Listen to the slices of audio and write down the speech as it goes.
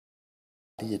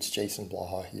It's Jason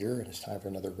Blaha here, and it's time for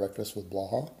another Breakfast with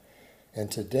Blaha.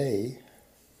 And today,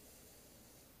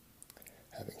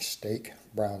 having steak,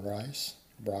 brown rice,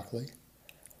 broccoli,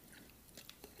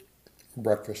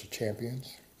 breakfast of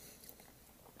champions.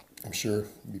 I'm sure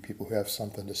there'll be people who have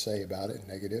something to say about it,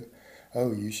 negative.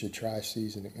 Oh, you should try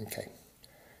seasoning. Okay,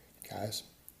 guys,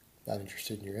 not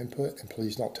interested in your input, and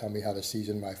please don't tell me how to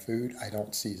season my food. I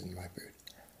don't season my food.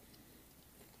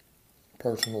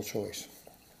 Personal choice.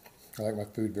 I like my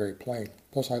food very plain.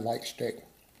 Plus, I like steak.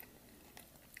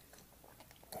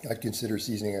 I'd consider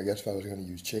seasoning, I guess, if I was going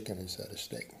to use chicken instead of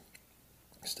steak.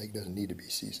 Steak doesn't need to be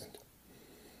seasoned.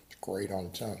 It's great on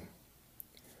its own.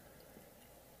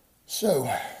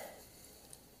 So,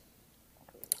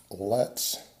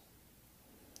 let's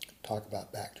talk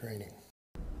about back training.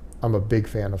 I'm a big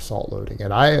fan of salt loading,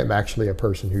 and I am actually a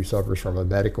person who suffers from a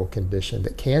medical condition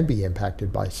that can be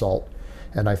impacted by salt.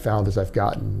 And I found as I've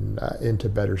gotten into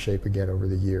better shape again over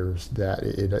the years that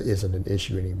it isn't an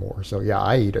issue anymore. So yeah,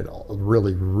 I eat a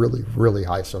really, really, really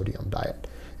high sodium diet.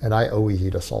 And I always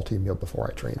eat a salty meal before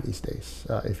I train these days,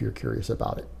 if you're curious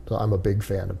about it. So I'm a big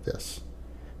fan of this.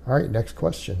 All right, next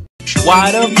question.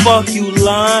 Why the fuck you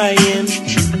lying?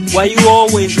 Why you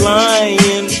always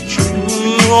lying?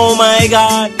 Oh my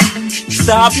God,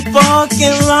 stop you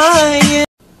fucking lying.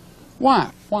 Why?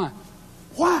 Why?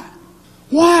 Why?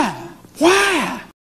 Why? Why?